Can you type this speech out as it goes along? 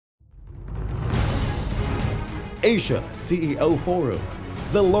Asia CEO Forum,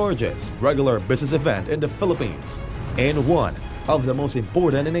 the largest regular business event in the Philippines and one of the most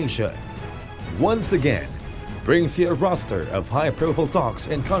important in Asia, once again brings you a roster of high-profile talks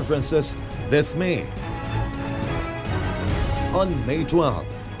and conferences this May. On May 12,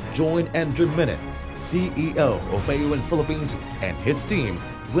 join Andrew Minute, CEO of AON Philippines, and his team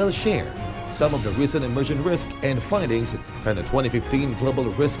will share some of the recent emerging risk and findings from the 2015 Global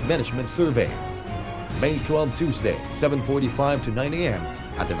Risk Management Survey. May 12, Tuesday, 7:45 to 9 a.m.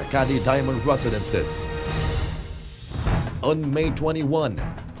 at the Makati Diamond Residences. On May 21,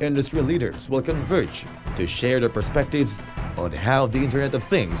 industry leaders will converge to share their perspectives on how the Internet of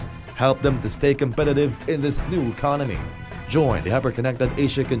Things help them to stay competitive in this new economy. Join the Hyper-Connected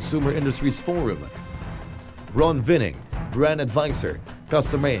Asia Consumer Industries Forum. Ron Vinning, Brand Advisor,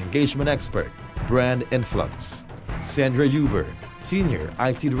 Customer Engagement Expert, Brand Influx. Sandra Huber, Senior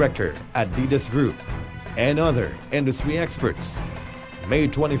IT Director at Adidas Group, and other industry experts. May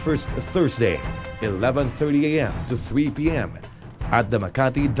 21st, Thursday, 11:30 a.m. to 3 p.m. at the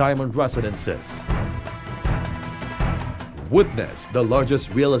Makati Diamond Residences. Witness the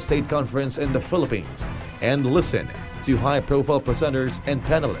largest real estate conference in the Philippines and listen to high-profile presenters and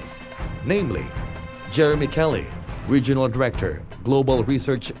panelists, namely Jeremy Kelly, Regional Director, Global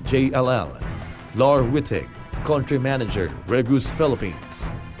Research JLL, Laura Wittig, Country Manager, Regus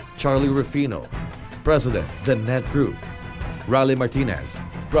Philippines, Charlie Rufino, President, The Net Group, Raleigh Martinez,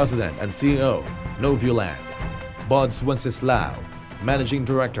 President and CEO, Novuland, Buds Wenceslao, Managing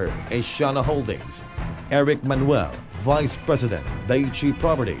Director, Asiana Holdings, Eric Manuel, Vice President, Daiichi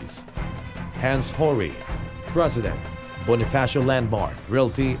Properties, Hans Hori, President, Bonifacio Landmark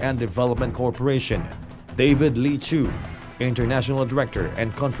Realty and Development Corporation, David Lee Chu, International Director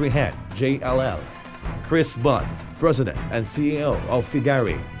and Country Head, JLL, Chris Bunt, President and CEO of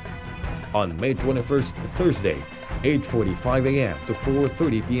Figari. On May 21st, Thursday, 8:45 a.m. to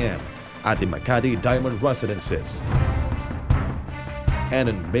 4:30 p.m. at the Makati Diamond Residences. And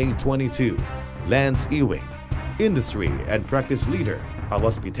on May 22, Lance Ewing, Industry and Practice Leader of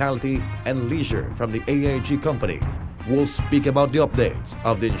Hospitality and Leisure from the AIG Company, will speak about the updates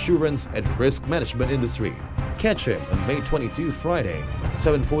of the insurance and risk management industry. Catch him on May 22, Friday,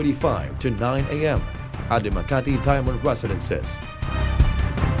 7:45 to 9 a.m. at the Makati Diamond Residences.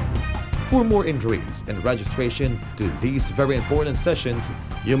 For more inquiries and registration to these very important sessions,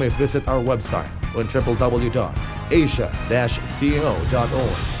 you may visit our website on www.asia-co.org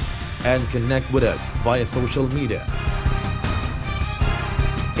and connect with us via social media.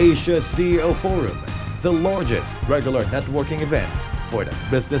 Asia CEO Forum, the largest regular networking event for the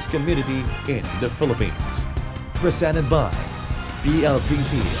business community in the Philippines. Presented by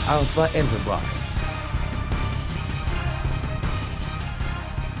BLDT Alpha Enterprise.